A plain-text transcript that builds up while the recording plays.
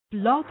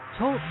Blog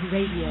Talk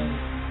Radio.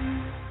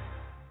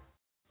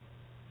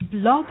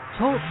 Blog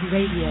Talk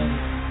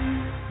Radio.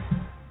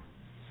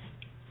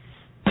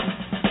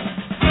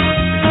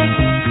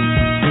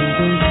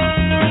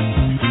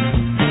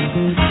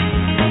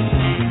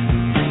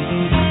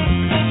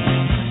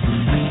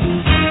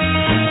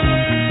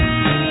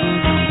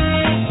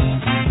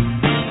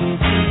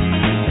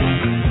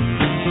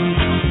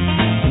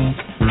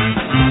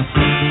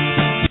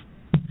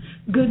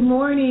 Good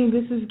morning.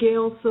 This is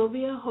Gail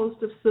Sylvia,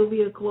 host of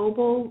Sylvia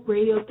Global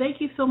Radio.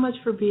 Thank you so much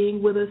for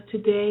being with us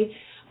today.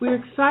 We're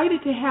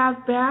excited to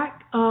have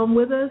back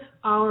with us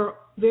our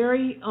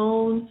very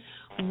own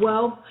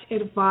wealth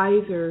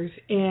advisors.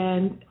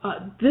 And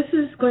this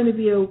is going to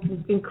be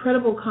an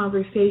incredible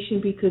conversation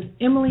because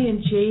Emily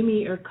and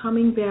Jamie are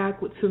coming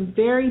back with some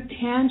very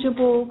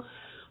tangible,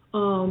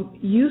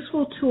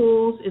 useful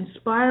tools,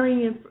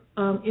 inspiring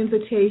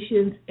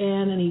invitations,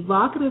 and an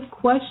evocative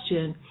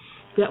question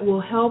that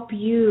will help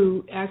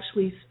you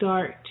actually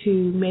start to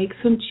make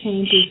some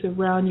changes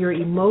around your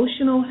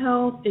emotional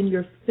health and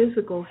your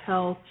physical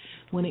health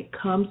when it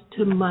comes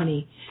to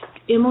money.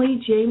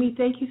 Emily, Jamie,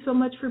 thank you so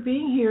much for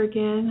being here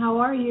again. How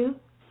are you?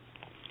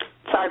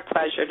 It's our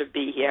pleasure to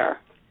be here.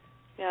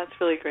 Yeah, it's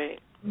really great.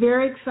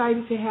 Very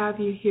excited to have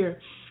you here.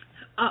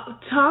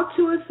 Talk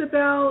to us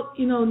about,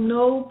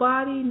 no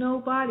body,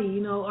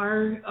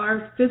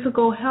 our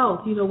physical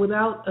health.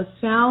 Without a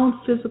sound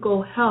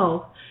physical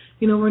health,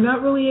 we're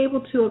not really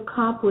able to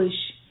accomplish,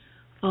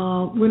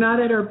 we're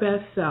not at our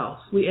best selves,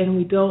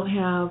 we don't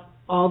have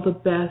all the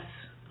best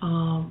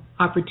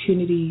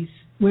opportunities.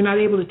 We're not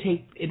able to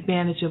take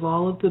advantage of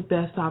all of the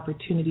best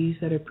opportunities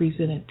that are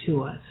presented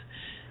to us.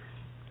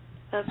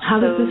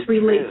 How does this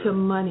relate to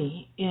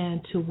money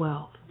and to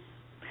wealth?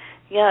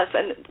 Yes,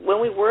 and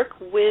when we work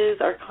with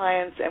our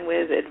clients and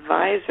with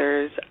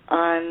advisors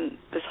on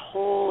this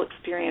whole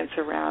experience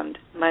around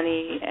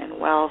money and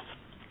wealth,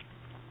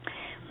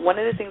 one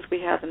of the things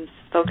we have them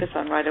focus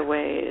on right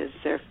away is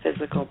their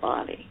physical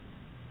body.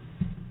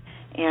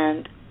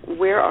 And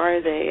where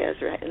are they as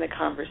in the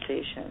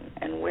conversation?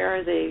 And where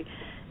are they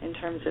in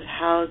terms of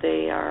how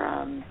they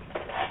are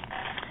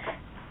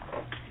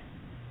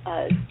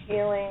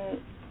feeling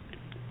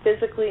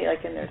physically,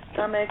 like in their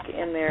stomach,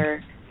 in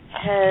their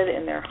head,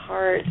 in their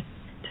heart,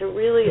 to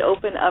really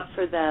open up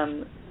for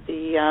them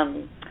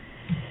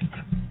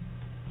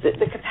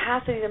the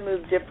capacity to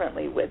move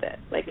differently with it.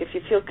 Like if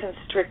you feel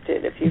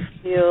constricted, if you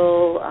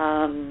feel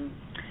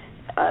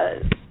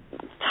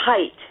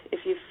tight, if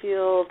you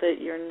feel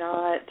that you're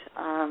not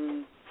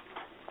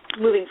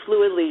moving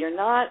fluidly, you're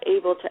not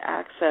able to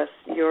access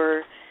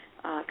your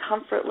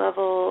comfort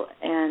level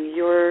and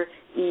your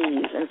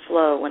ease and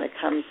flow when it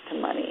comes to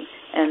money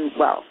and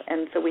wealth.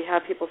 And so we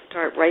have people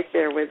start right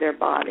there with their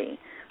body.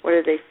 What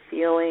are they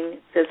feeling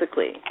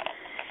physically?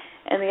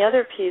 And the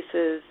other piece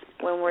is,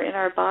 when we're in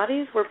our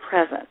bodies, we're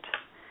present.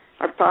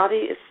 Our body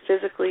is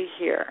physically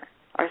here.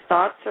 Our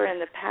thoughts are in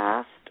the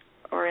past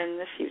or in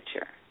the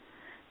future.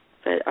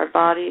 But our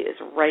body is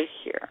right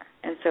here.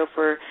 And so if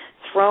we're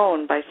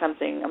thrown by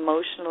something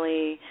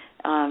emotionally,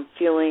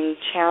 feeling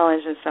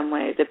challenged in some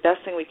way, the best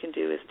thing we can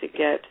do is to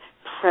get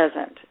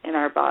present in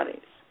our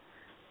bodies.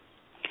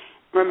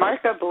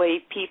 Remarkably,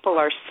 people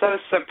are so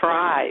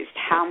surprised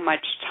how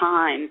much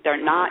time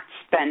they're not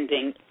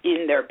spending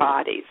in their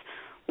bodies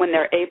when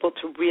they're able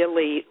to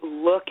really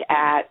look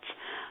at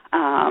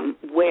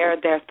where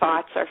their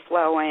thoughts are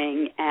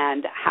flowing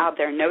and how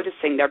they're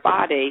noticing their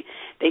body.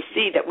 They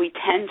see that we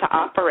tend to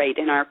operate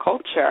in our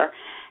culture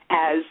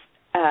as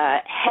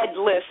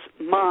headless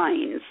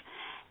minds.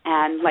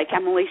 And like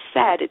Emily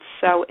said, it's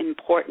so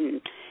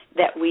important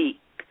that we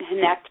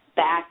connect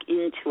back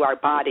into our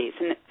bodies,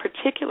 and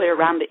particularly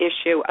around the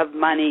issue of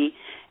money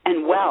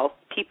and wealth.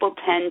 People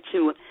tend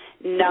to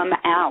numb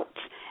out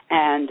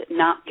and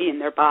not be in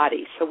their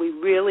body. So we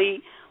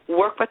really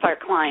work with our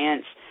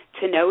clients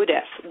to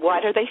notice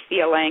what are they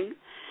feeling,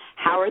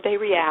 how are they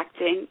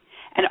reacting,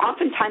 and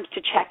oftentimes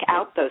to check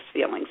out those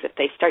feelings. If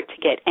they start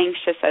to get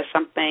anxious as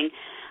something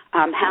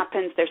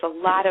happens, there's a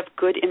lot of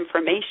good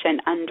information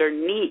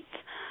underneath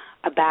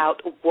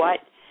about what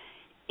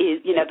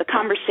is, the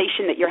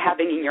conversation that you're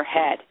having in your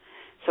head.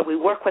 So we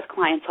work with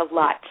clients a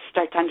lot to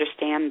start to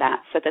understand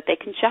that so that they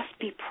can just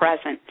be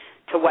present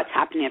to what's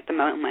happening at the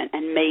moment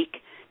and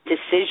make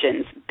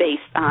decisions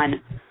based on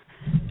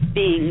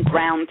being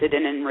grounded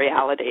and in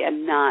reality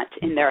and not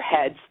in their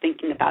heads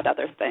thinking about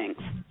other things.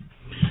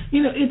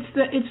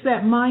 It's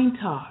that mind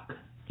talk.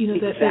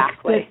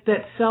 Exactly.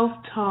 that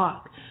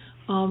self-talk,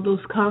 those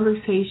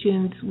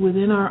conversations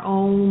within our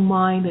own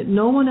mind that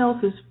no one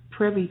else is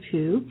privy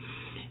to,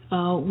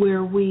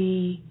 where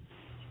we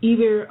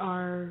either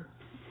are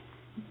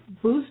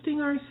boosting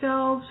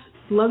ourselves,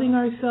 loving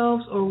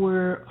ourselves, or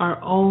we're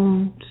our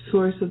own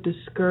source of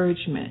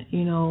discouragement,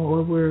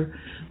 or we're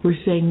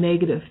saying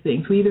negative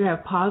things. We either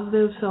have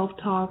positive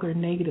self-talk or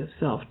negative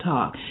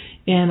self-talk.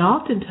 And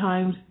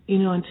oftentimes,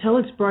 until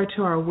it's brought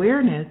to our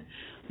awareness,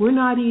 we're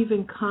not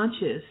even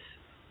conscious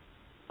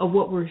of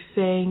what we're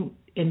saying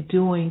and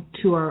doing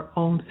to our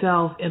own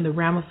self, and the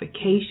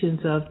ramifications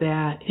of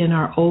that in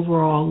our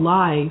overall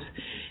lives,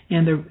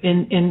 and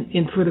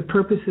for the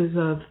purposes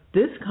of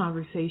this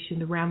conversation,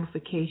 the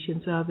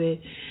ramifications of it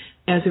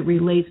as it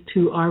relates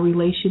to our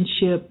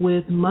relationship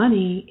with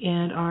money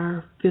and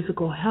our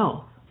physical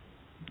health.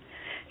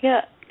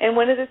 Yeah, and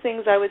one of the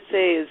things I would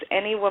say is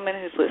any woman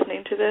who's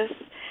listening to this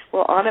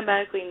will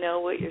automatically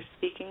know what you're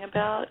speaking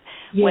about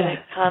when it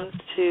comes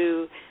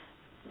to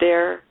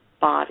their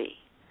body.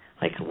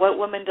 Like, what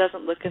woman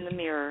doesn't look in the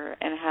mirror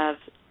and has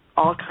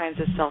all kinds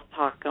of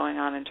self-talk going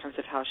on in terms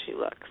of how she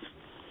looks?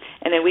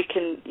 And then we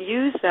can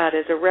use that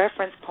as a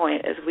reference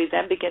point as we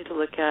then begin to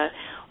look at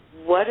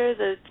what are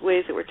the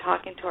ways that we're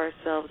talking to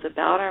ourselves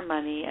about our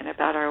money and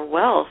about our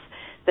wealth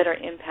that are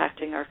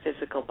impacting our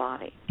physical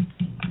body.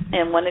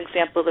 And one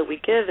example that we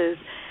give is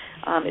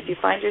if you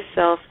find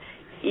yourself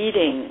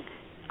eating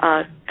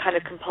kind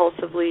of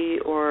compulsively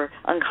or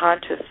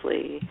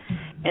unconsciously,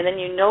 and then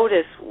you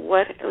notice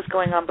what was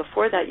going on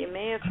before that, you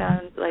may have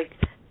found like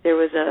there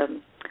was a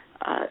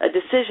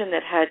decision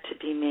that had to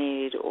be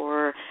made,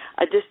 or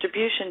a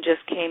distribution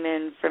just came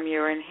in from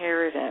your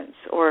inheritance,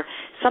 or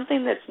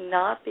something that's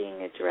not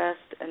being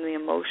addressed in the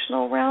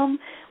emotional realm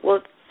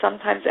will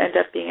sometimes end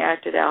up being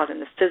acted out in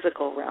the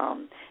physical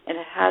realm, and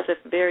it has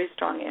a very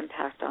strong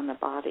impact on the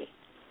body.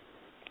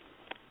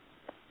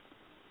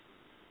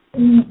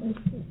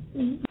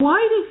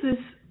 Why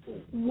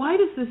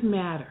does this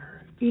matter?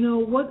 You know,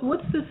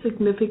 what's the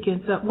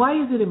significance of, why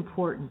is it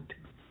important?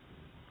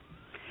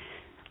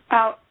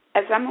 Well,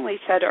 as Emily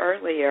said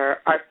earlier,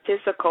 our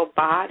physical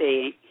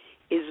body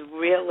is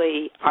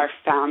really our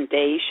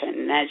foundation.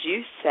 And as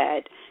you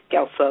said,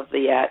 Gail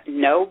Sylvia,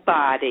 no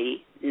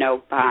body,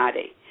 no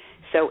body.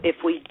 So if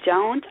we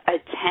don't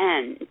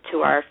attend to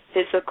our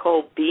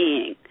physical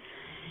being,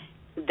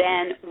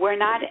 then we're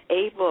not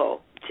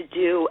able to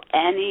do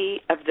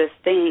any of the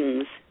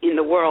things in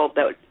the world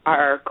that are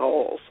our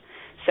goals.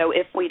 So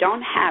if we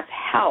don't have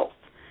health,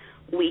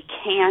 we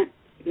can't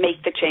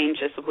make the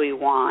changes we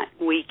want.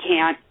 We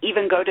can't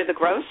even go to the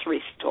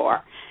grocery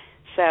store.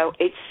 So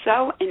it's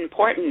so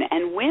important,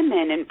 and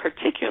women in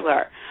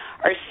particular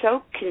are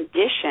so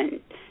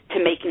conditioned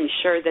to making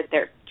sure that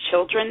their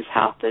children's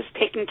health is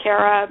taken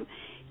care of,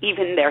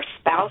 even their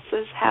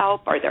spouse's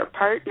health or their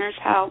partner's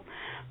health,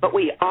 but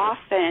we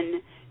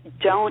often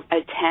don't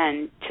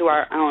attend to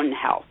our own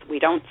health. We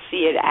don't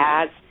see it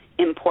as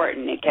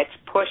important. It gets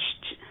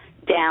pushed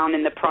down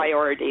in the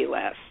priority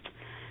list.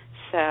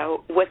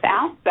 So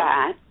without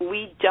that,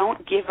 we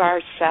don't give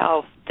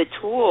ourselves the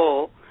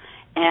tool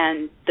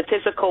and the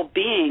physical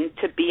being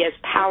to be as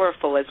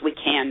powerful as we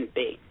can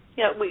be.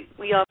 Yeah,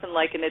 we often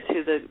liken it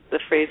to the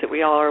phrase that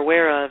we all are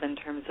aware of in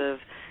terms of,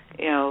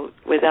 you know,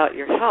 without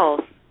your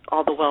health,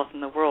 all the wealth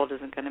in the world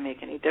isn't going to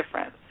make any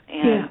difference.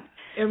 And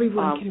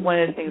everyone can one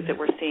of the things that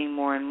we're seeing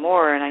more and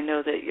more, and I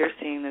know that you're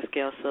seeing this,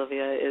 Gail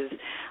Sylvia, is,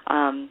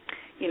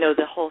 you know,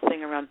 the whole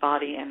thing around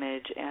body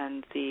image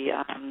and the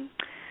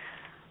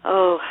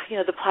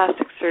the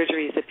plastic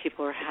surgeries that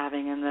people are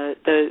having, and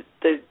the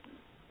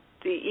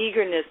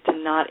eagerness to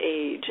not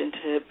age and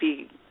to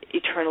be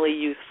eternally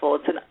youthful.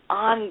 It's an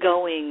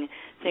ongoing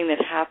thing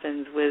that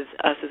happens with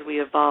us as we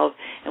evolve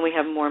and we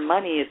have more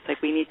money. It's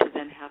like we need to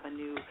then have a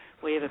new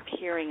way of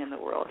appearing in the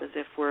world, as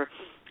if we're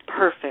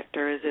perfect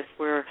or as if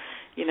we're,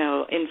 you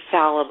know,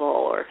 infallible,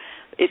 or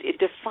it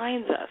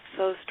defines us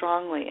so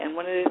strongly. And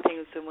one of the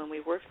things that when we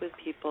work with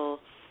people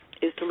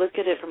is to look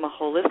at it from a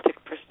holistic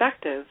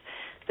perspective,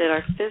 that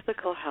our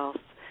physical health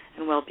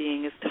and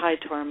well-being is tied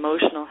to our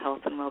emotional health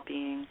and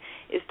well-being,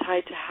 is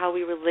tied to how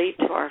we relate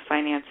to our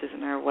finances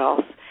and our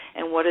wealth,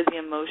 and what are the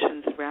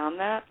emotions around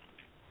that.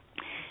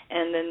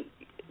 And then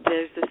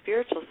there's the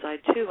spiritual side,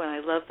 too, and I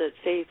love that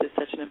faith is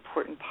such an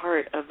important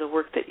part of the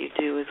work that you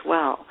do as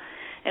well.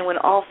 And when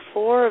all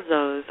four of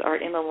those are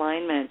in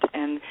alignment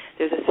and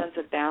there's a sense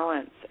of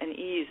balance and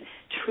ease,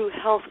 true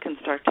health can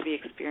start to be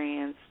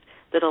experienced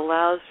that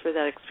allows for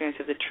that experience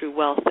of the true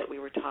wealth that we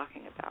were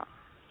talking about.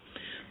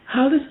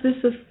 How does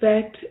this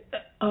affect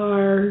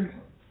our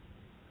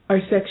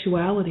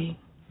sexuality?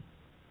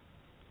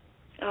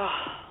 Oh,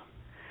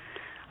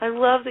 I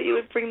love that you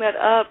would bring that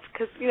up,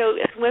 because, you know,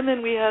 as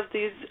women we have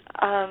these,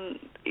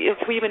 if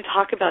we even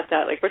talk about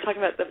that, like we're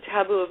talking about the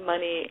taboo of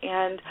money,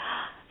 and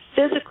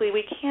physically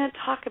we can't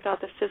talk about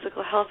the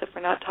physical health if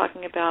we're not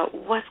talking about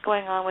what's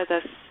going on with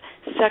us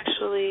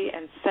sexually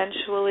and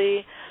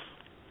sensually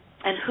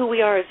and who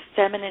we are as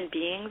feminine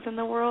beings in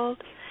the world.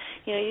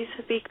 You know, you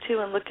speak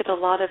to and look at a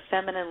lot of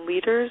feminine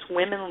leaders,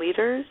 women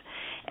leaders,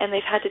 and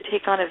they've had to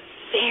take on a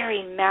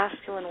very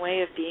masculine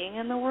way of being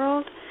in the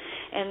world,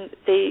 and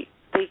they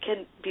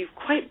can be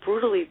quite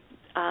brutally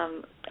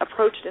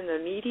approached in the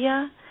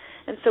media.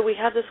 And so we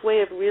have this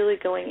way of really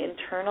going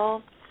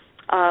internal.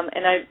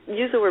 And I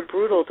use the word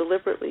brutal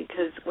deliberately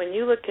because when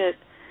you look at,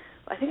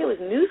 I think it was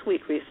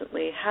Newsweek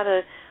recently, had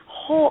a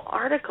whole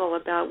article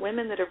about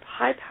women that are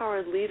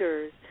high-powered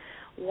leaders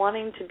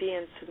wanting to be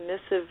in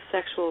submissive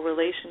sexual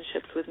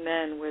relationships with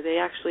men, where they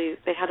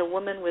had a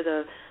woman with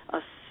a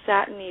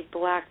satiny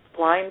black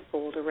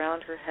blindfold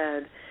around her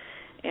head,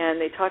 and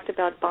they talked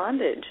about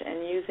bondage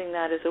and using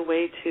that as a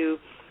way to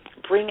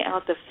bring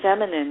out the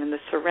feminine and the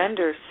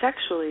surrender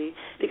sexually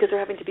because they're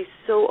having to be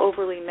so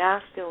overly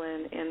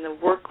masculine in the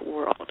work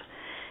world.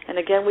 And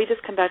again, we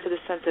just come back to the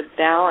sense of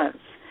balance,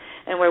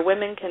 and where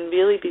women can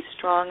really be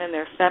strong in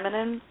their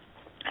feminine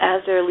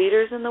as their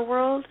leaders in the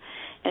world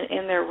and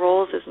in their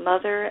roles as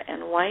mother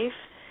and wife,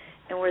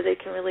 and where they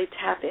can really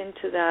tap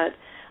into that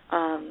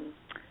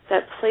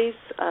that place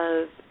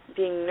of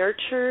being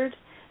nurtured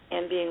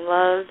and being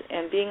loved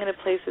and being in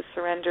a place of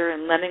surrender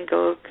and letting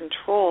go of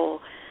control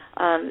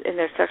in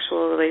their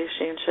sexual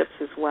relationships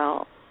as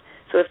well.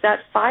 So if that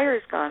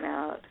fire's gone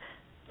out,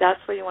 that's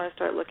where you want to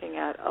start looking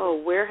at,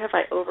 where have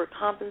I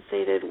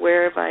overcompensated?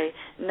 Where have I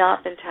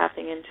not been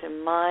tapping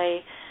into my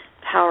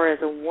power as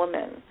a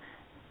woman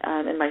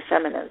in my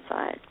feminine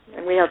side?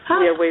 And we have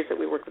ways that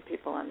we work with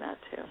people on that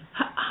too.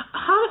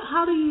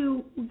 How do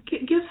you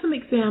give some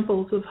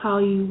examples of how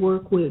you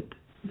work with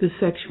the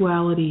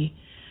sexuality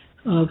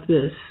of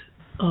this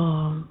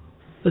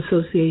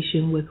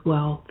association with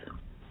wealth?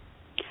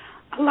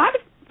 A lot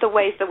of the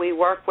ways that we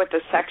work with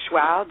the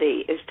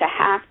sexuality is to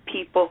have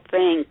people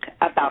think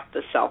about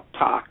the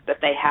self-talk that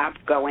they have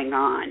going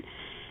on.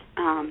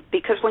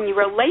 Because when you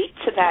relate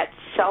to that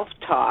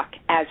self-talk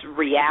as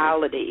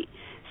reality,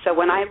 so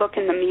when I look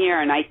in the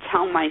mirror and I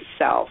tell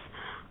myself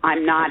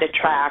I'm not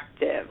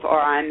attractive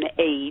or I'm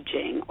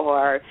aging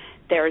or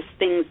there's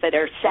things that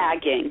are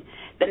sagging,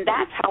 then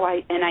that's how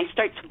I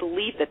start to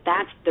believe that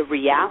that's the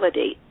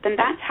reality, then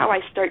that's how I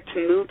start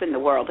to move in the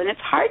world. And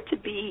it's hard to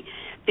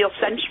feel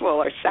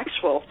sensual or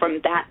sexual from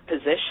that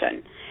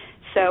position.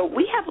 So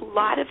we have a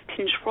lot of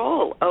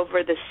control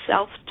over the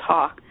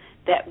self-talk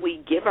that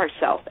we give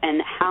ourselves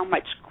and how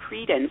much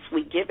credence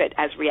we give it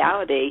as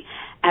reality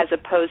as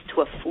opposed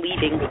to a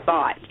fleeting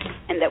thought,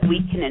 and that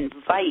we can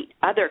invite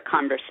other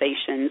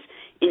conversations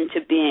into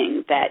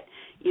being that,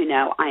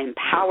 I am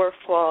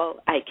powerful,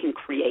 I can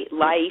create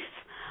life,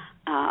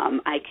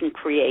 I can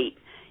create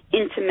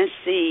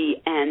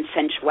intimacy and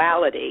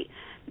sensuality.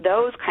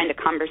 Those kind of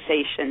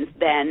conversations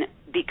then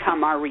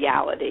become our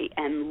reality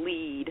and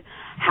lead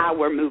how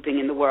we're moving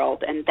in the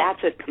world, and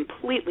that's a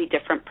completely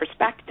different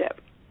perspective.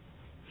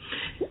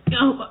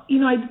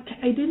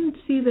 I didn't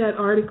see that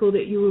article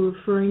that you were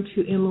referring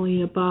to,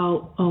 Emily,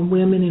 about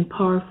women in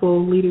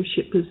powerful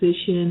leadership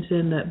positions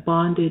and that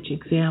bondage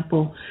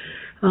example.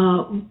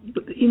 My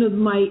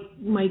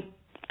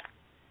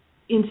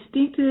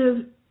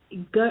instinctive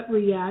gut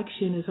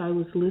reaction as I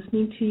was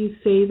listening to you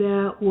say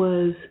that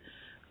was,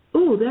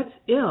 that's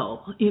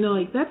ill.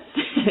 That's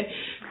sick.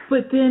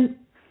 But then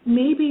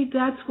maybe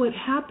that's what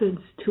happens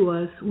to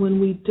us when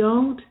we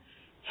don't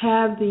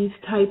have these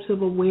types of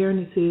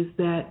awarenesses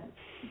that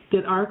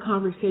our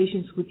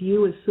conversations with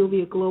you as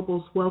Sylvia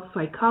Global's wealth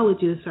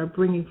psychologists are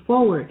bringing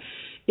forward,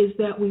 is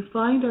that we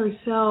find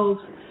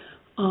ourselves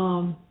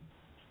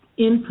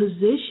in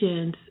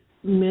positions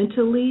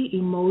mentally,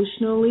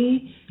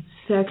 emotionally,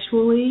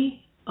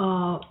 sexually,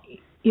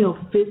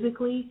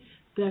 physically,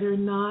 that are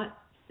not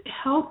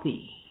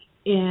healthy.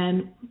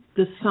 And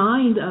the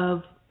sign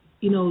of,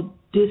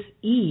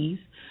 dis-ease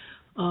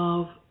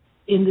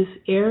in this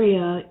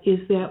area is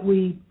that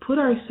we put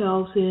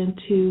ourselves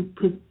into,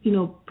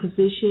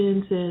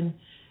 positions and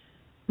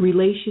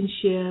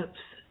relationships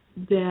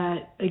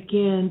that,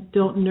 again,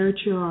 don't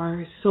nurture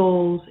our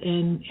souls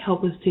and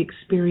help us to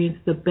experience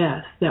the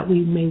best that we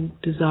may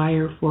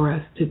desire for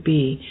us to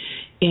be.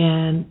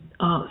 And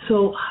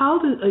so how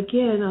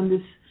again, on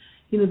this,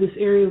 this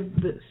area of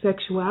the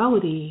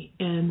sexuality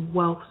and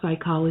wealth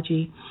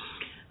psychology,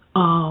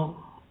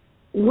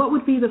 what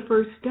would be the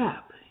first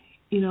step,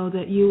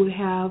 that you would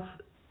have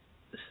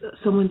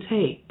someone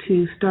take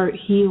to start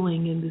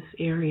healing in this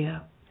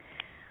area?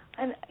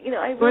 And,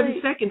 or the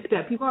second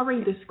step. You've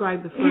already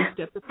described the first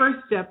step. The first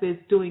step is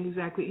doing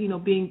exactly,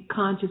 being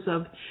conscious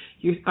of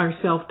our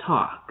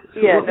self-talk.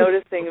 So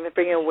noticing and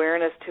bringing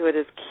awareness to it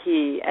is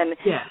key. And,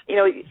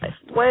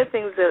 one of the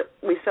things that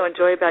we so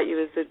enjoy about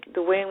you is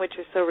the way in which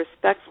you're so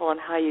respectful in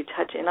how you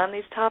touch in on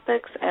these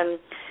topics. And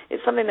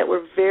it's something that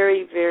we're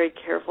very, very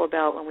careful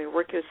about when we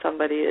work with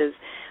somebody is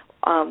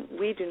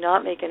we do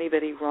not make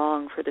anybody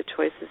wrong for the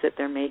choices that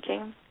they're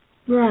making.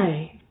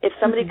 Right. If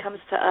somebody comes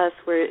to us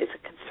where it's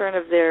a concern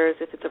of theirs,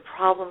 if it's a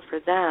problem for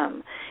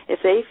them, if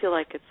they feel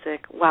like it's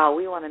sick,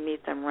 we want to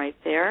meet them right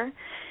there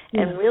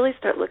and really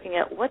start looking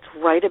at what's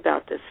right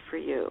about this for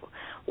you.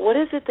 What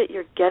is it that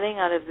you're getting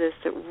out of this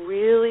that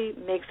really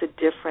makes a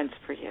difference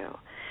for you,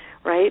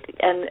 right?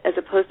 And as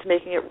opposed to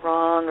making it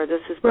wrong or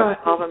this is a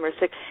problem or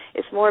sick,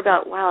 it's more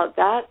about,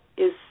 that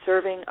is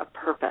serving a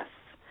purpose.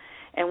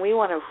 And we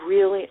want to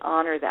really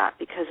honor that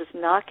because it's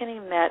not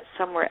getting met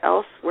somewhere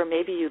else where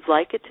maybe you'd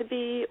like it to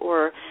be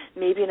or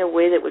maybe in a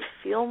way that would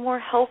feel more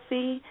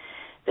healthy,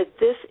 that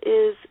this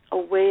is a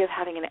way of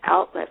having an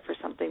outlet for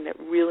something that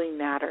really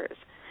matters,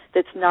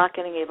 that's not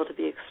getting able to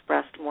be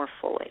expressed more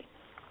fully.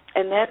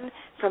 And then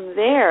from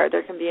there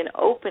can be an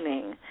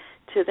opening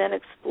to then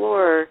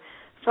explore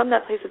from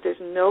that place that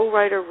there's no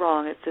right or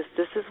wrong. It's just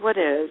this is what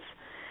is,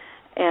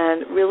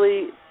 and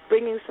really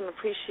bringing some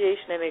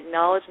appreciation and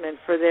acknowledgement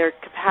for their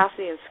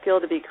capacity and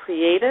skill to be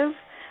creative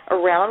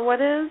around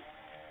what is,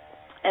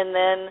 and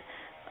then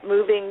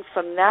moving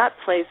from that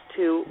place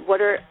to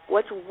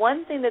what's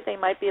one thing that they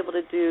might be able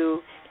to do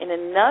in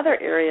another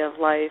area of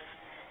life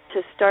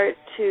to start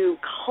to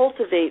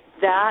cultivate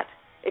that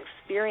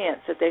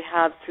experience that they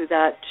have through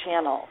that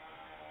channel.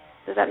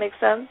 Does that make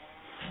sense?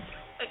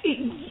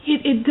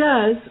 It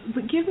does,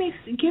 but give me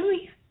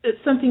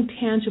something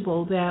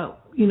tangible that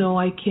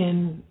I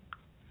can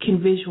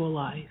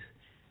visualize.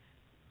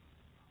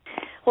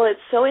 Well,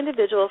 it's so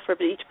individual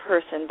for each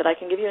person, but I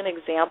can give you an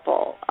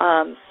example.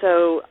 A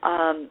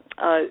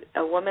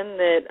woman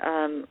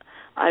that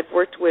I've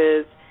worked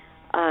with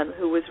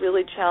who was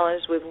really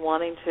challenged with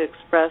wanting to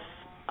express,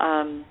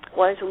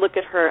 wanting to look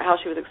at how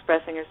she was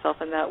expressing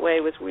herself in that way,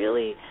 was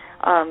really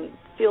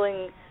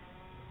feeling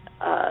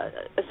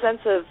a sense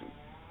of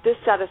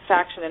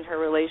dissatisfaction in her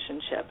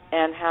relationship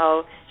and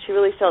how she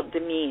really felt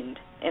demeaned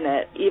in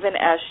it, even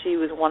as she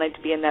was wanting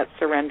to be in that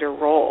surrender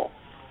role.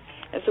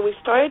 And so we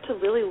started to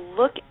really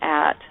look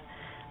at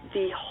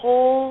the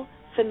whole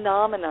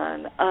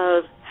phenomenon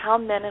of how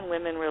men and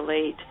women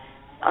relate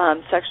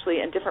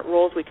sexually and different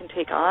roles we can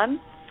take on.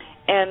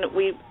 And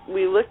we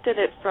looked at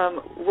it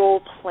from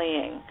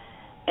role-playing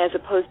as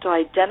opposed to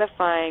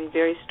identifying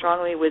very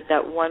strongly with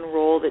that one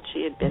role that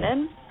she had been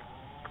in,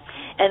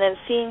 and then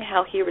seeing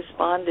how he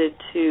responded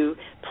to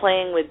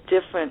playing with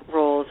different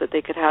roles that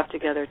they could have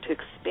together to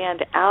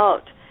expand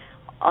out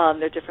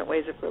their different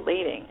ways of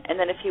relating. And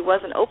then if he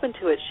wasn't open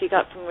to it, she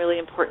got some really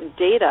important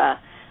data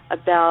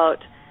about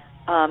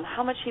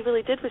how much he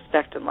really did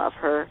respect and love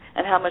her,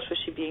 and how much was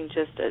she being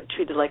just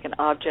treated like an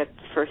object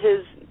for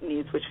his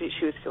needs, which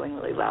she was feeling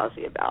really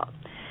lousy about.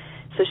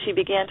 So she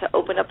began to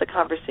open up the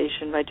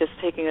conversation by just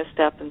taking a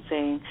step and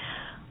saying,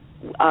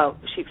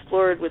 she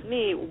explored with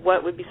me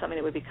what would be something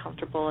that would be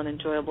comfortable and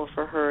enjoyable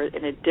for her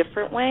in a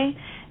different way,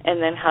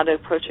 and then how to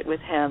approach it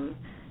with him,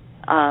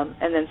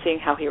 and then seeing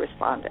how he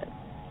responded.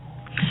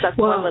 So that's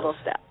one little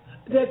step.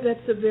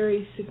 That's a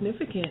very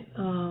significant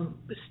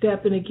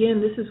step. And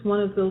again, this is one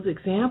of those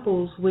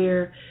examples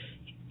where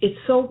it's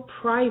so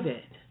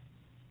private,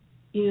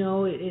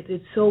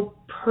 it's so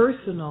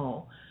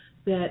personal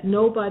that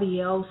nobody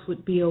else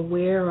would be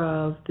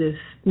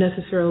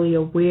necessarily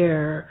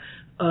aware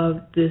of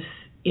this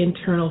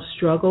internal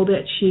struggle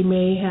that she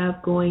may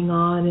have going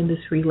on in this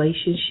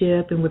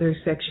relationship and with her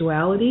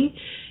sexuality.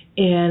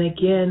 And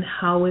again,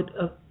 how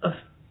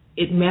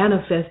it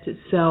manifests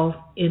itself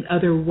in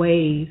other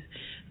ways,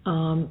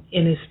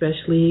 and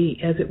especially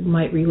as it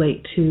might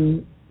relate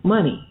to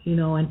money,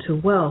 and to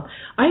wealth.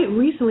 I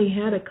recently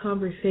had a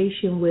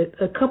conversation with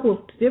a couple of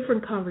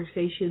different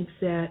conversations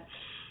that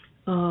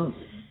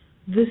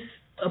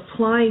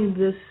applying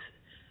this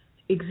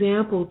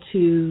example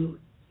to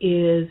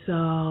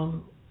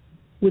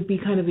would be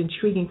kind of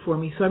intriguing for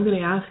me. So I'm going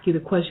to ask you the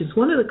questions.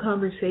 One of the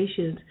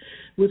conversations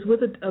was with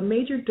a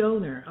major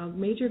donor, a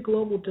major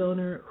global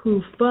donor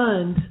who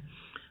funds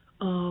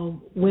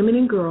women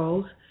and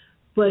girls,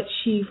 but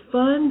she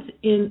funds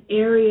in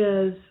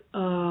areas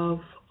of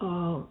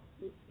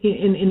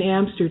in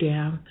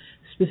Amsterdam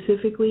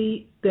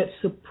specifically that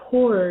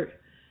support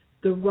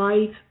the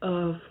rights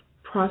of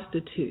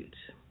prostitutes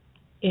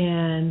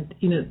and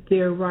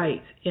their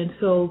rights. And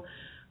so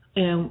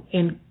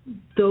and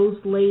those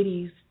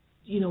ladies,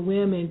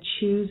 women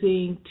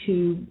choosing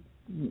to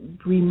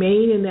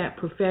remain in that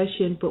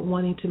profession but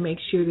wanting to make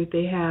sure that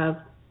they have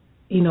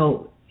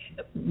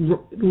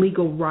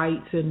legal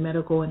rights and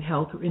medical and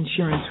health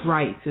insurance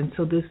rights, and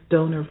so this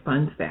donor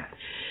funds that.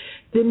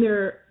 Then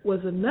there was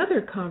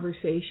another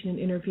conversation,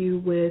 interview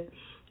with,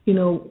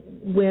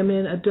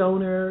 women, a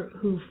donor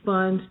who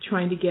funds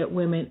trying to get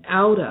women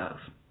out of,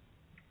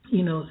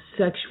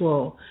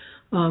 sexual,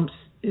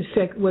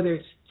 whether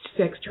it's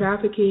sex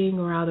trafficking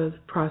or out of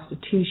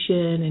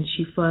prostitution, and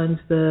she funds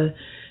the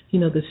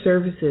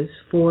services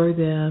for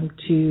them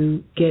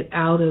to get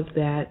out of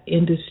that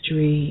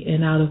industry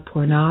and out of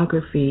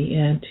pornography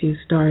and to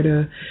start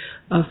a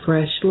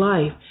fresh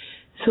life.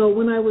 So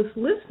when I was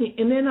listening,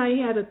 and then I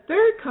had a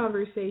third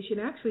conversation,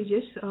 actually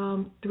just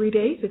 3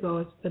 days ago,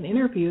 it's an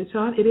interview,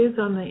 it is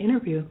on the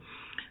interview,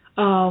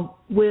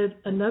 with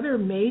another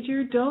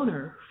major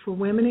donor for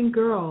women and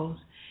girls.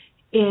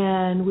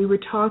 And we were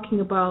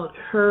talking about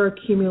her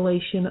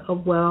accumulation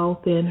of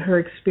wealth and her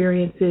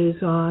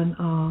experiences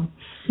on,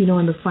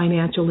 in the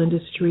financial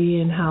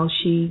industry, and how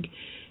she,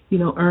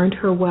 earned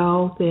her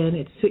wealth, and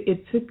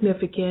it's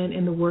significant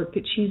in the work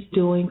that she's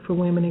doing for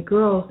women and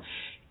girls.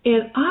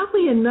 And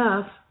oddly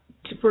enough,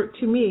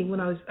 to me, when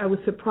I was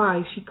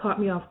surprised, she caught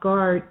me off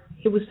guard.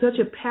 It was such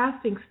a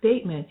passing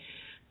statement.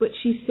 But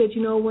she said,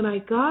 when I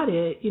got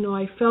it,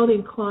 I felt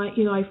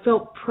inclined, I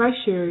felt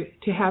pressure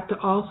to have to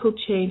also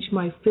change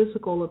my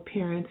physical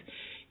appearance,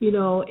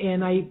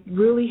 and I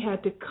really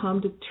had to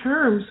come to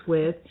terms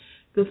with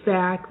the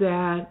fact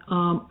that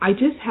I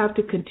just have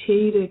to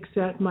continue to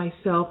accept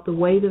myself the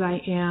way that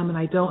I am, and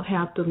I don't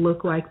have to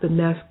look like the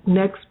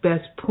next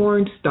best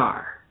porn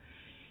star.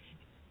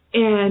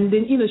 And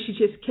then, she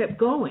just kept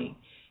going.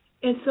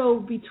 And so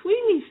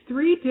between these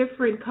three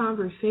different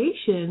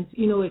conversations,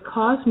 it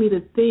caused me to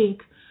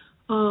think,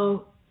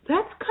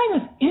 that's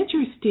kind of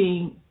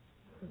interesting,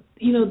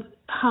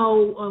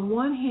 how on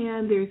one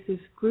hand there's this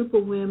group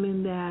of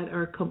women that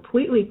are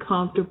completely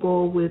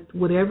comfortable with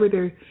whatever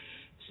their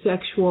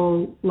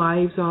sexual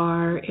lives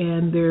are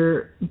and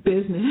their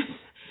business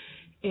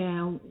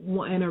and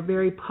are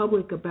very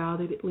public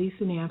about it, at least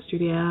in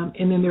Amsterdam.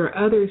 And then there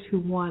are others who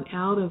want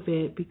out of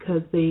it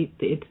because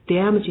it's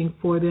damaging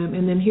for them.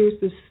 And then here's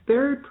this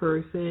third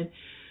person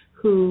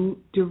who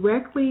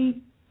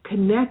directly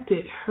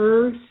connected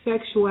her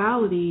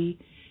sexuality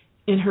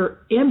and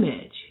her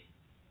image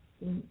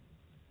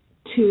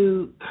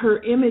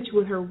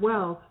with her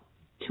wealth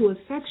to a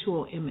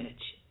sexual image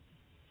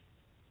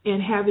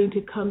and having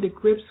to come to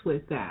grips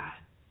with that.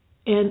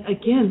 And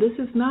again, this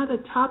is not a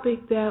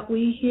topic that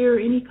we hear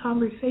any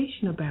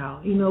conversation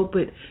about,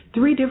 but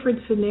three different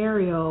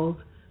scenarios,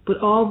 but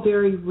all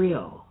very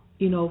real,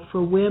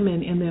 for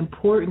women, and the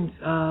importance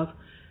of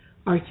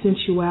our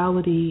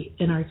sensuality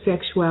and our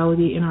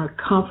sexuality and our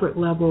comfort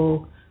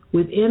level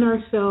within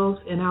ourselves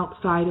and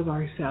outside of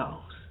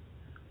ourselves.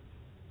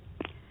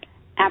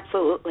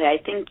 Absolutely. I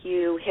think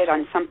you hit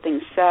on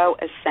something so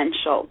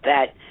essential,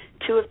 that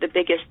two of the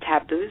biggest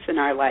taboos in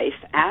our life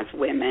as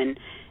women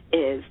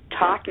is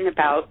talking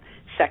about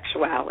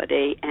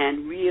sexuality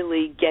and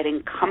really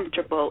getting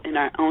comfortable in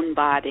our own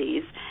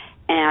bodies,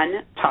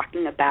 and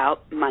talking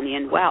about money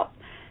and wealth.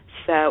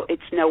 So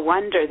it's no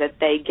wonder that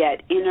they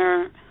get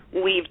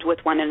interweaved with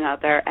one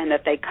another and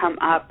that they come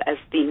up as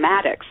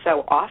thematic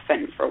so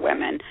often for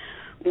women.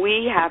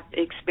 We have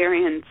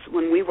experience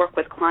when we work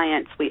with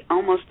clients, we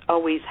almost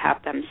always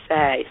have them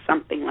say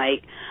something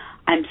like,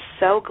 I'm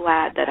so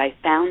glad that I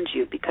found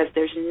you, because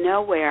there's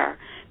nowhere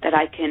that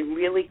I can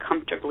really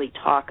comfortably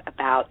talk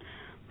about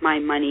my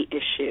money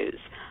issues.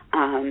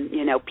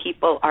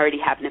 People already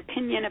have an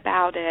opinion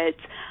about it,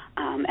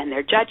 and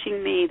they're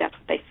judging me. That's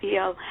what they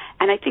feel.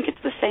 And I think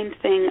it's the same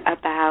thing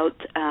about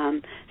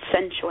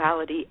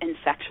sensuality and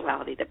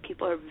sexuality, that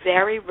people are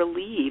very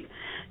relieved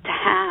to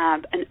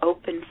have an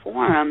open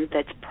forum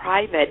that's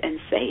private and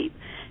safe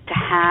to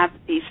have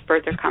these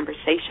further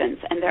conversations.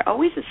 And they're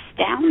always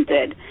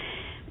astounded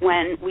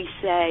when we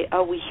say,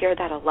 we hear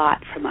that a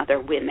lot from other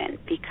women,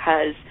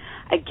 because,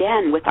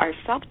 again, with our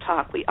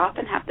self-talk, we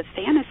often have the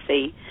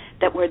fantasy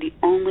that we're the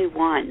only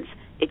ones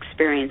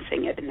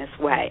experiencing it in this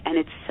way. And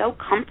it's so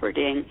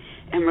comforting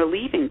and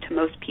relieving to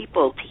most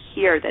people to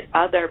hear that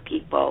other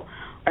people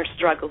are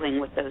struggling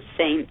with those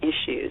same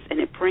issues,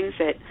 and it brings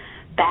it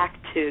back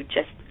to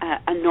just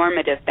a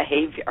normative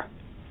behavior.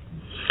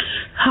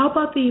 How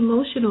about the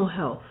emotional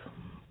health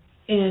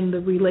and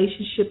the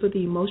relationship of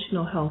the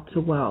emotional health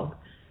to wealth?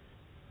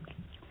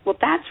 Well,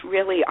 that's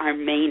really our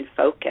main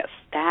focus.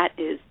 That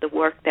is the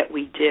work that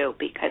we do,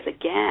 because,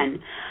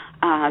 again,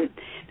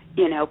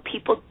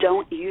 people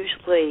don't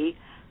usually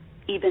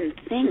even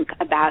think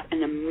about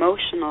an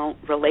emotional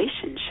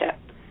relationship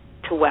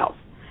to wealth.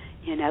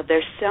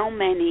 There's so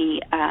many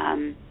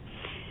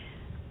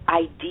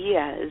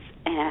ideas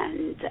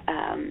and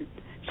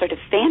sort of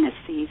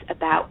fantasies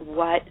about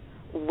what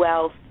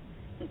wealth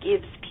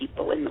gives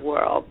people in the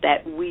world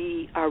that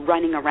we are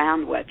running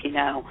around with.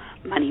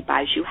 Money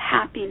buys you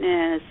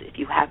happiness. If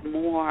you have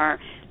more,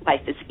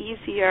 life is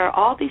easier.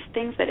 All these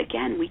things that,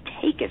 again, we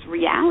take as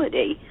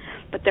reality,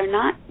 but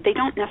they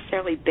don't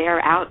necessarily bear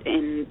out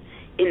in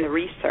the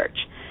research.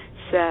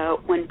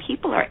 So when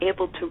people are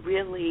able to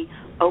really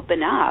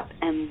open up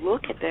and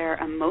look at their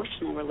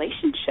emotional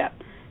relationship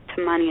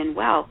to money and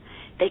wealth,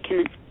 they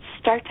can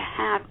start to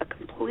have a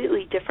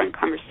completely different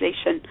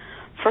conversation,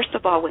 first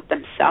of all with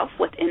themselves,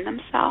 within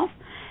themselves,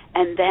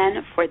 and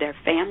then for their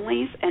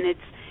families. And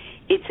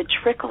it's a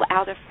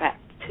trickle-out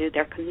effect to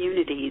their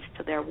communities,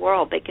 to their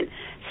world. They can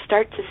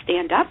start to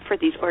stand up for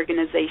these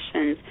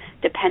organizations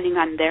depending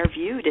on their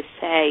view, to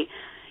say,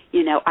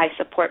 I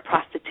support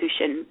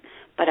prostitution,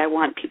 but I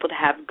want people to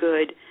have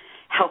good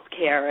health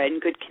care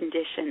and good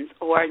conditions,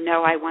 or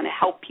no, I want to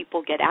help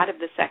people get out of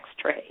the sex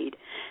trade.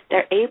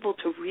 They're able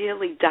to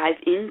really dive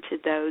into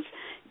those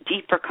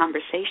deeper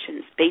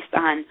conversations based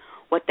on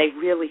what they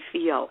really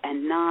feel,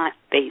 and not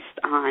based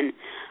on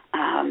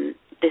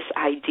this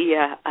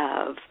idea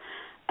of,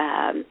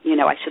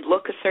 I should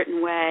look a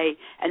certain way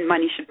and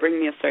money should bring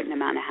me a certain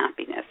amount of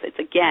happiness. It's,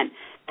 again,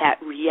 that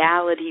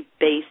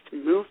reality-based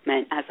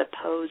movement as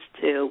opposed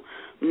to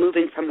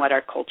moving from what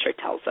our culture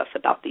tells us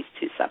about these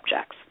two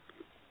subjects.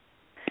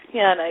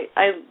 Yeah, and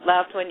I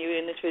laughed when you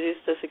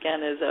introduced us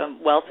again as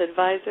wealth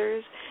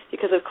advisors,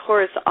 because, of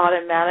course,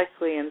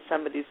 automatically in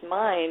somebody's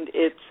mind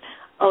it's,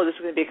 this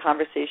is going to be a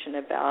conversation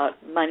about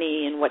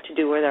money and what to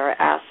do with our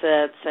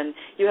assets, and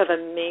you have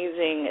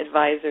amazing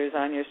advisors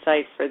on your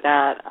site for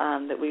that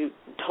that we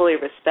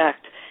totally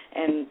respect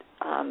and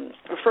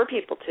refer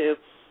people to.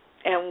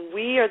 And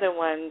we are the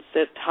ones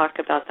that talk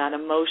about that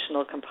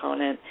emotional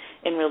component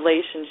in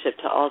relationship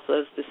to all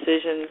those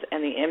decisions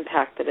and the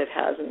impact that it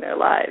has in their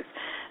lives.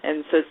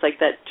 And so it's like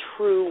that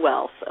true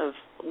wealth of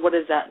what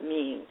does that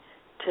mean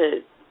to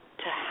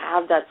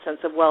have that sense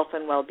of wealth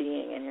and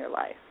well-being in your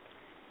life.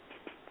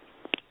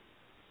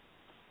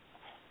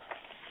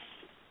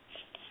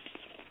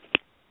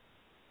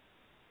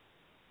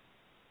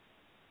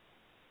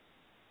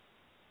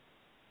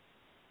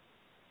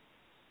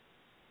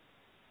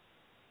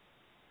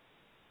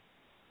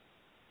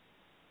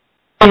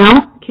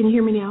 Can you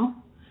hear me now?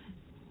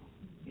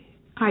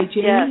 Hi,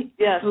 Jamie.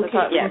 Yes. Okay. I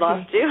thought I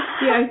lost you.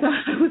 Yeah, I thought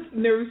I was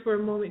nervous for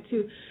a moment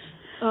too.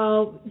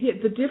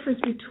 The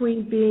difference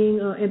between being,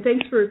 and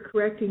thanks for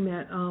correcting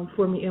that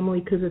for me, Emily,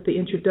 because at the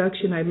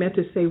introduction I meant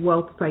to say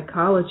wealth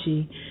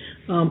psychology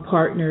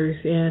partners,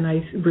 and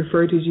I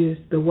referred to you as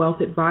the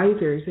wealth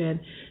advisors. And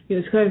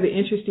it's kind of an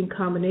interesting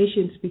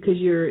combinations because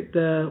you're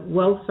the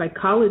wealth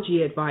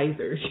psychology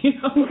advisors,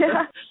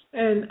 Yeah.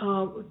 And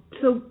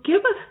so give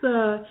us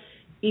the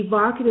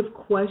evocative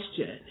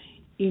question,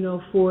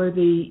 for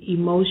the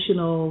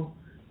emotional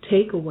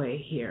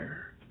takeaway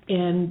here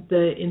and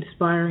the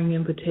inspiring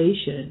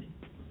invitation.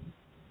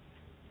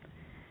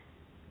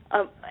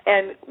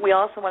 And we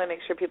also want to make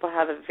sure people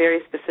have a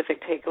very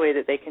specific takeaway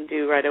that they can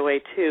do right away,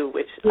 too,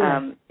 which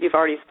you've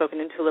already spoken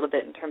into a little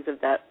bit in terms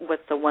of that,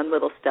 what's the one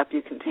little step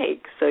you can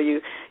take. So you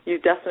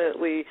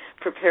definitely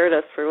prepared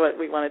us for what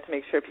we wanted to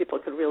make sure people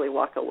could really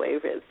walk away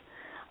with.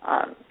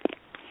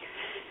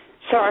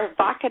 So our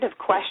evocative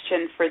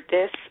question for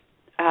this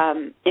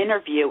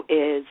interview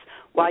is,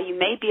 while you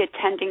may be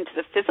attending to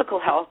the physical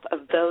health of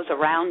those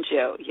around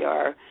you,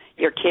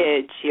 your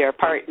kids, your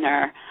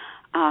partner,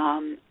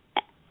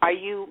 are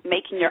you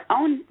making your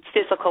own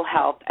physical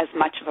health as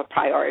much of a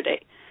priority?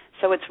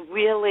 So it's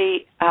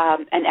really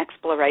an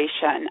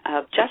exploration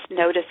of just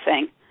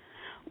noticing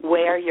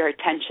where your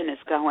attention is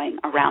going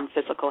around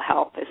physical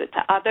health. Is it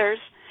to others?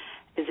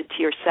 Is it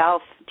to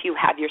yourself? Do you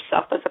have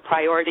yourself as a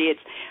priority?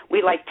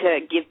 We like to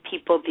give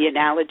people the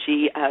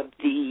analogy of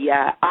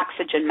the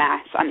oxygen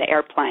mask on the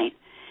airplane.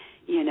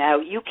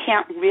 You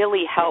can't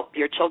really help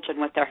your children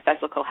with their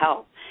physical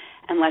health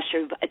unless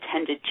you've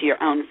attended to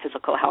your own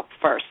physical health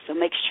first. So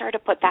make sure to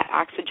put that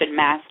oxygen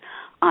mask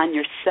on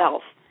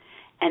yourself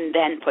and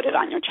then put it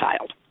on your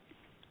child.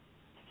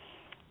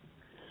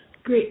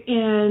 Great.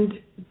 And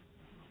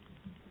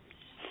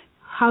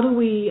how do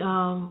we,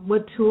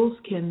 what tools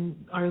can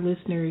our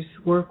listeners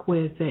work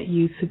with that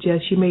you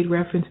suggest? You made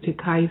reference to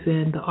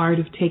Kaizen, the art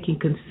of taking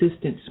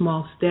consistent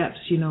small steps,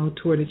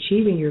 toward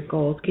achieving your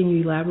goals. Can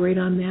you elaborate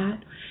on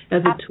that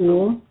as a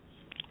tool?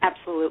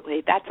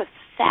 Absolutely. That's a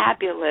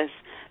fabulous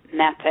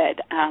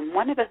method.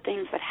 One of the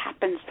things that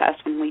happens to us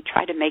when we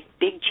try to make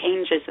big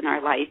changes in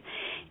our life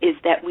is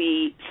that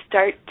we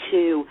start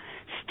to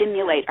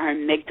stimulate our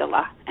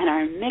amygdala. And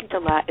our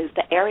amygdala is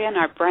the area in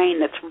our brain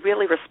that's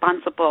really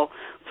responsible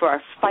for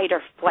our fight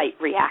or flight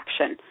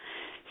reaction.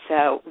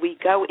 So we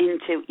go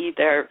into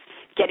either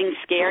getting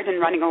scared and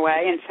running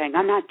away and saying,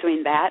 I'm not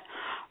doing that,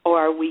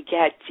 or we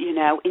get,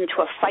 into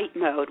a fight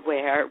mode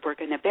where we're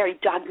going to very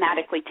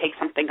dogmatically take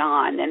something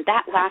on. And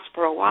that lasts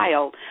for a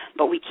while,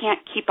 but we can't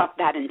keep up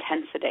that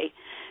intensity.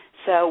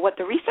 So what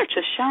the research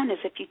has shown is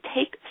if you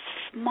take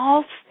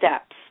small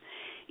steps,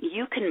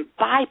 you can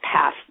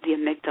bypass the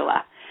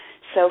amygdala.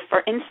 So, for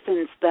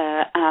instance,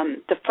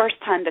 the first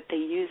time that they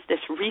used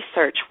this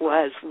research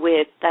was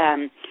with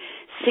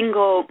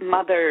single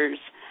mothers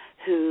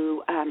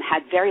who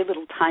had very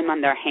little time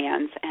on their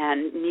hands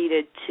and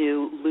needed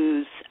to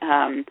lose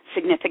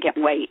significant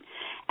weight.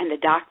 And the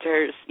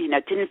doctors,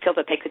 didn't feel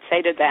that they could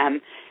say to them,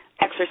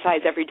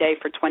 exercise every day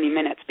for 20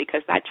 minutes,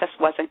 because that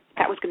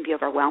was going to be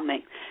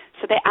overwhelming.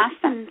 So they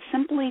asked them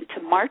simply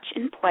to march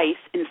in place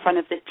in front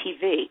of the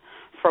TV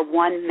for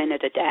 1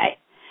 minute a day.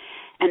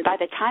 And by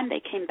the time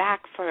they came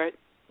back for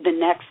the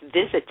next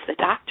visit to the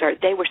doctor,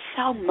 they were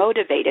so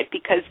motivated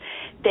because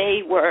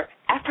they were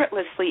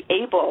effortlessly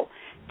able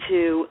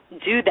to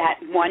do that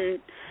 1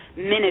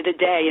 minute a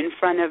day in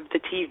front of the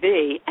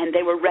TV, and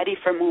they were ready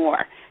for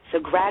more. So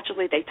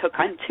gradually they took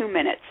on 2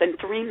 minutes and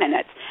 3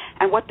 minutes.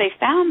 And what they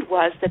found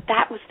was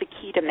that was the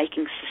key to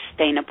making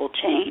sustainable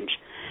change.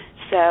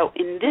 So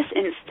in this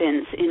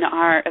instance, in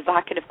our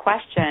evocative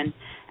question,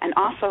 and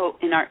also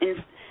in our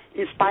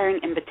inspiring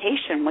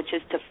invitation, which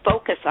is to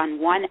focus on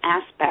one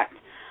aspect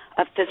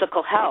of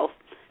physical health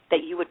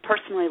that you would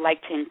personally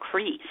like to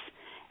increase,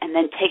 and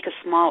then take a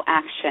small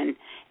action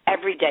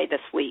every day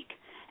this week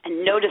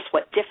and notice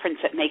what difference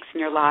it makes in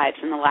your lives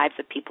and the lives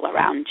of people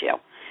around you.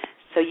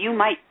 So you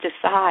might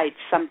decide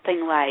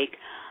something like,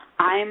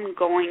 I'm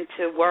going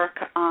to work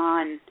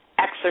on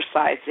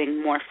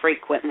exercising more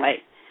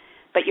frequently,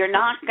 but you're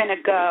not going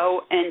to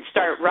go and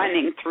start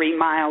running 3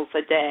 miles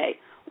a day.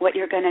 What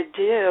you're going to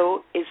do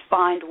is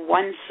find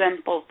one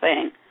simple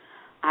thing.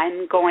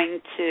 I'm going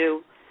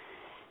to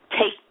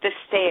take the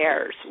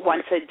stairs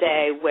once a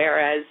day,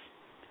 whereas,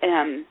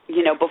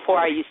 before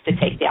I used to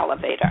take the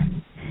elevator.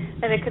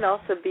 And it can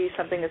also be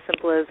something as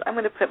simple as, I'm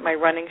going to put my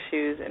running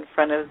shoes in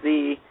front of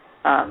the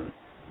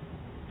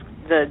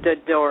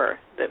door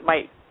that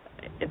might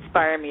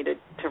inspire me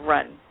to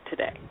run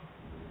today.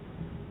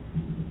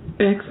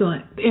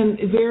 Excellent. And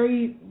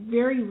very,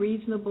 very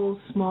reasonable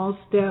small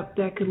step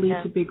that could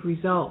lead to big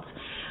results.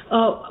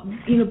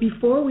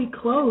 Before we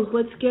close,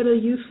 let's get a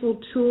useful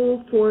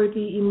tool for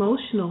the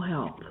emotional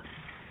health.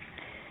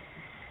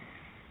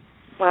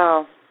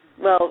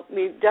 Well,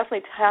 we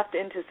definitely tapped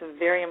into some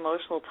very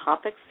emotional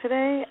topics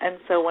today, and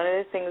so one of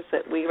the things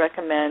that we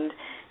recommend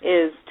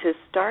is to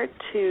start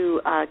to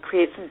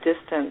create some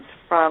distance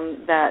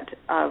from that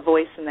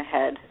voice in the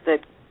head that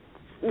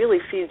really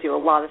feeds you a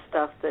lot of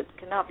stuff that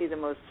cannot be the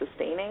most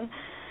sustaining.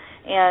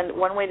 And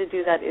one way to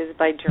do that is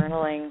by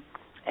journaling.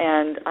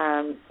 And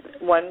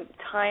one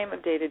time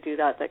of day to do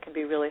that can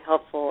be really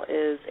helpful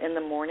is in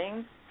the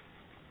morning,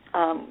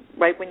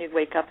 right when you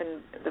wake up.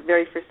 And the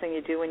very first thing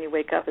you do when you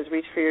wake up is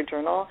reach for your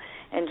journal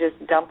and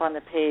just dump on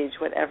the page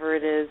whatever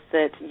it is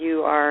that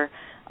you are,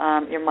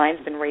 your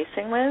mind's been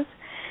racing with.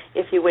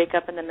 If you wake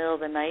up in the middle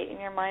of the night and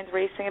your mind's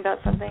racing about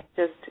something,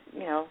 just,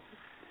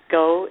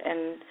 go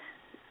and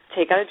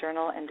take out a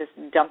journal and just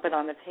dump it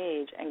on the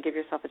page and give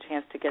yourself a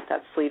chance to get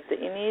that sleep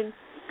that you need.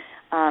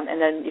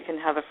 And then you can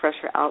have a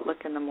fresher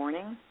outlook in the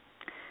morning.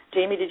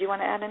 Jamie, did you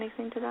want to add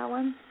anything to that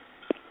one?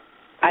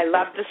 I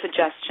love the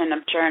suggestion of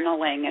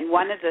journaling, and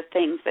one of the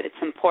things that it's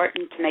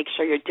important to make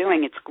sure you're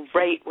doing, it's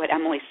great what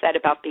Emily said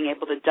about being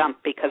able to dump,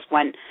 because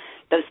when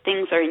those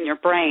things are in your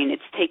brain,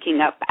 it's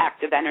taking up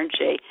active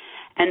energy.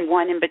 And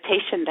one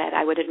invitation that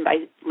I would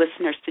invite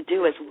listeners to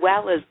do, as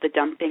well as the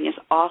dumping, is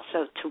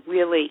also to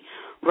really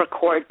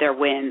record their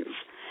wins.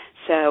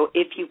 So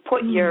if you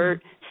put your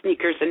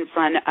sneakers in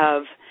front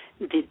of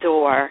the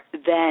door,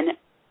 then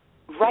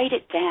write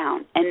it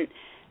down and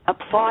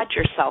applaud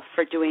yourself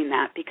for doing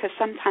that, because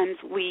sometimes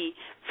we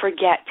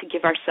forget to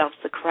give ourselves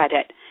the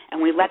credit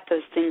and we let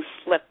those things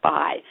slip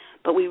by.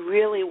 But we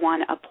really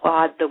want to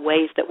applaud the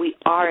ways that we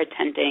are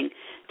attending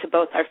to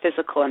both our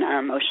physical and our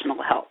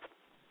emotional health.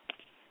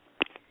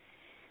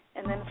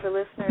 And then for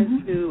listeners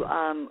who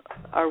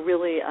are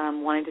really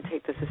wanting to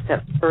take this a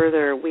step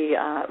further, we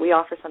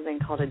offer something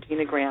called a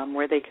genogram,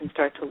 where they can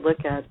start to look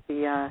at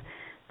the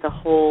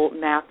whole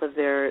map of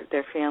their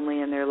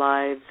family and their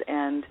lives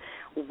and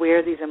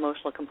where these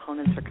emotional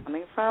components are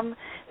coming from.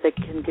 That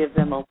can give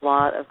them a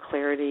lot of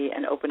clarity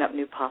and open up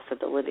new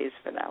possibilities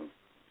for them.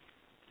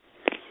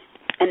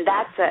 And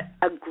that's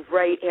a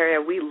great area.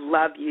 We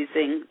love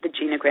using the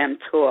genogram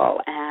tool,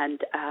 and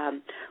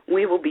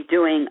we will be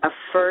doing a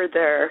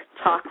further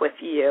talk with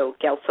you,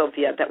 Gail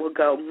Sylvia, that will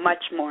go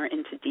much more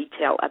into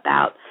detail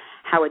about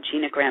how a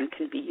genogram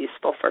can be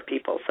useful for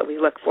people. So we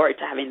look forward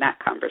to having that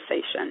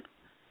conversation.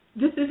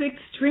 This is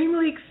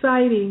extremely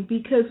exciting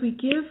because we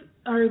give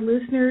our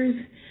listeners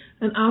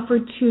an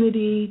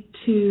opportunity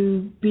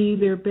to be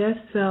their best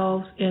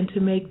selves and to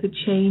make the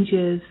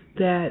changes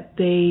that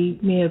they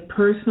may have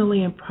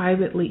personally and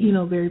privately,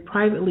 very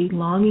privately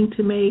longing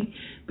to make,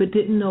 but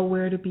didn't know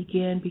where to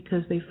begin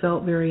because they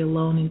felt very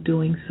alone in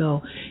doing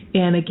so.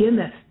 And again,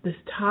 that's this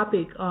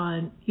topic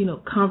on,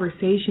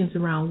 conversations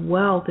around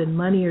wealth and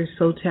money are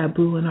so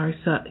taboo in our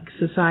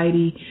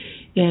society,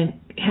 and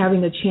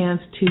having a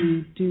chance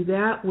to do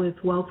that with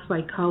wealth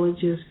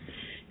psychologists,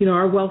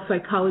 our wealth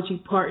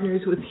psychology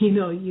partners with,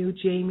 you,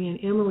 Jamie, and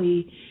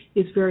Emily,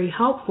 is very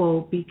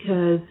helpful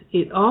because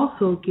it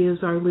also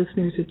gives our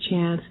listeners a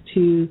chance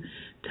to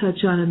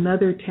touch on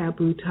another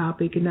taboo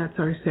topic, and that's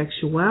our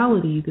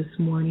sexuality this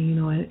morning,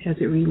 as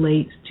it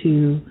relates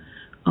to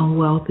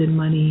wealth and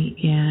money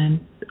and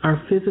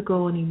our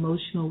physical and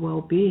emotional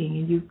well-being.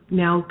 And you've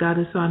now got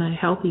us on a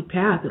healthy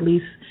path, at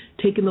least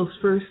taking those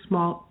first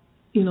small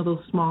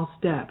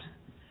steps.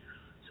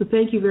 So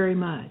thank you very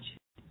much.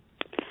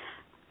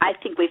 I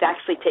think we've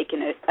actually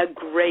taken a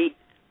great,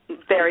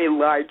 very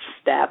large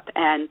step,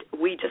 and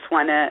we just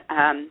want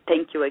to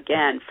thank you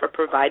again for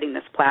providing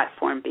this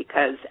platform,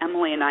 because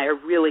Emily and I are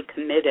really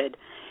committed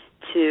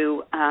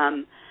to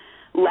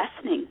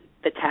lessening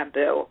the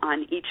taboo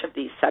on each of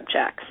these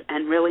subjects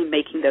and really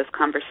making those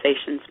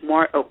conversations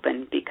more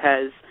open,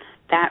 because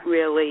that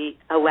really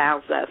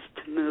allows us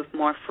to move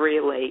more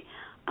freely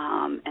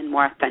and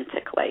more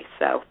authentically.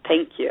 So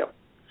thank you.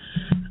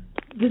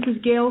 This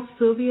is Gail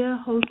Sylvia,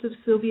 host of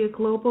Sylvia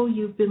Global.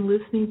 You've been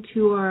listening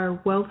to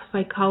our wealth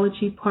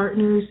psychology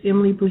partners,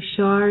 Emily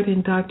Bouchard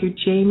and Dr.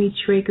 Jamie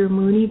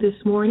Traeger-Mooney, this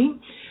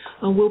morning.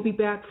 We'll be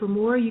back for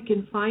more. You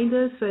can find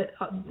us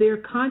at their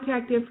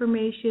contact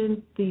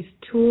information, these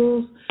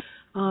tools,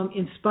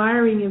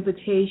 inspiring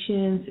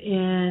invitations,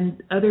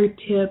 and other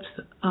tips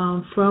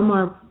from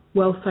our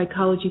wealth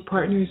psychology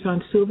partners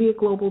on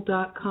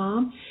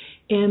sylviaglobal.com.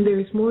 And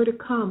there's more to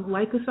come.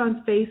 Like us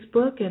on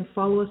Facebook and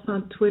follow us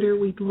on Twitter.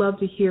 We'd love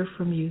to hear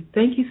from you.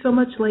 Thank you so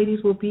much, ladies.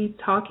 We'll be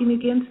talking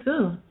again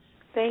soon.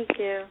 Thank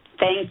you.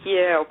 Thank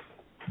you.